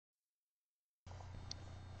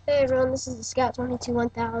Hey everyone, this is the Scout 22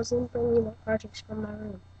 1000 bringing you my card tricks from my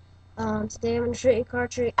room. Today I'm going to show you a card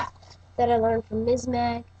trick that I learned from Ms.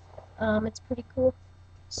 Mag. It's pretty cool.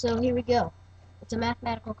 So here we go. It's a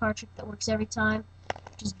mathematical card trick that works every time.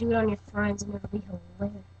 Just do it on your friends and it'll be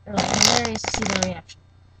hilarious to see their reaction.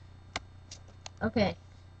 Okay,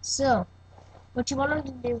 so what you want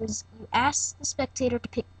to do is you ask the spectator to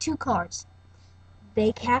pick two cards.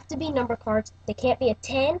 They have to be number cards. They can't be a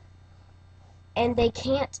 10 and they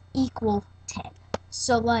can't equal 10.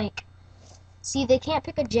 So like, see, they can't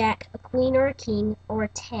pick a jack, a queen, or a king, or a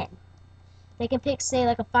 10. They can pick, say,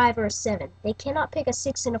 like a 5 or a 7. They cannot pick a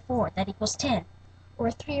 6 and a 4, that equals 10, or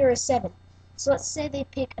a 3 or a 7. So let's say they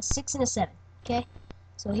pick a 6 and a 7, okay?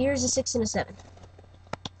 So here's a 6 and a 7.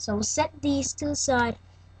 So we'll set these to the side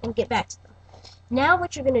and get back to them. Now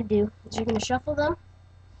what you're going to do is you're going to shuffle them,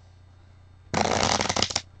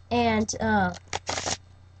 and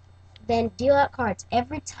then deal out cards.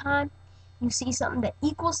 Every time you see something that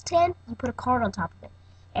equals 10, you put a card on top of it.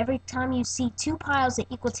 Every time you see two piles that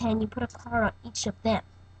equal 10, you put a card on each of them.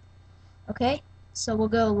 Okay? So we'll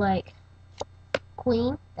go like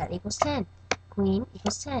queen, that equals 10. Queen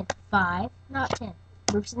equals 10. 5, not 10.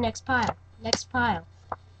 Move to the next pile. Next pile.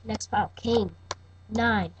 Next pile. King,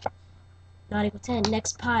 9, not equal 10.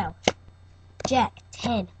 Next pile. Jack,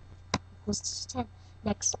 10, equals 10.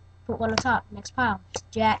 Next, put one on top. Next pile.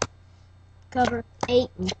 Jack, cover, 8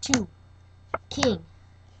 and 2. King,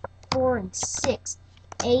 4 and 6.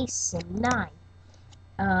 Ace and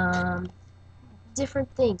 9.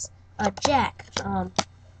 Different things. Jack,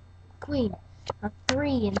 queen,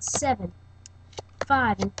 3 and 7.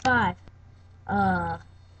 5 and 5.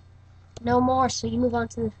 No more, so you move on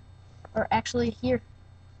to the, or actually here,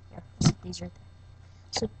 these right there.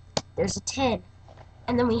 So there's a 10,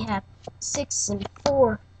 and then we have 6 and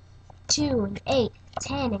 4, 2 and 8,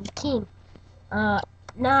 10 and king, 9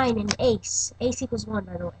 and ace. Ace equals 1,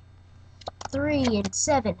 by the way. 3 and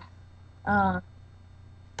 7.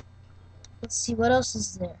 Let's see, what else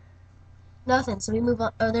is there? Nothing, so we move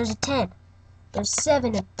on. Oh, there's a 10. There's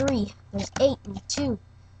 7 and 3. There's 8 and 2.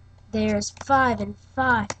 There's 5 and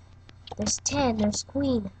 5. There's 10. There's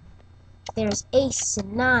queen. There's ace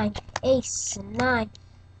and 9. Ace and 9.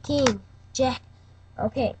 King. Jack.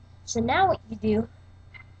 Okay, so now what you do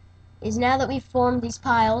is, now that we've formed these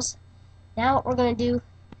piles, now what we're going to do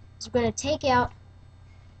is we're going to take out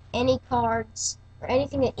any cards or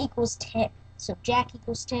anything that equals 10. So Jack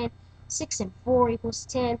equals 10, 6 and 4 equals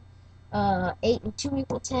 10, 8 and 2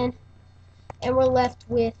 equal 10, and we're left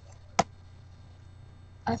with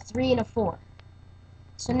a 3 and a 4.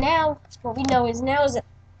 So now what we know is that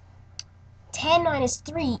 10 minus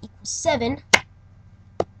 3 equals 7,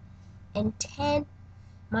 and 10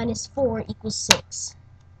 minus 4 equals 6.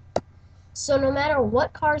 So no matter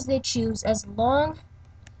what cards they choose, as long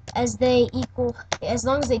as they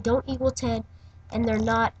don't equal 10 and they're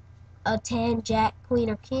not a 10, jack, queen,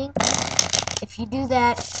 or king, if you do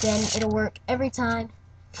that, then it'll work every time,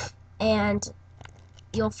 and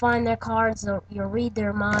you'll find their cards, you'll read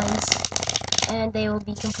their minds, and they will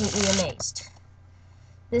be completely amazed.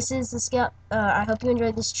 This is the Scout. I hope you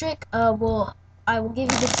enjoyed this trick. I will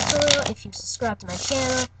give you the tutorial if you subscribe to my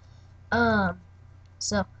channel.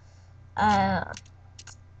 So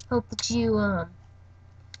hope that you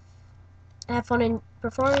have fun in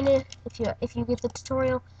performing it. If you get the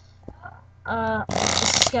tutorial. This is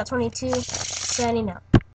Scout 22 signing out.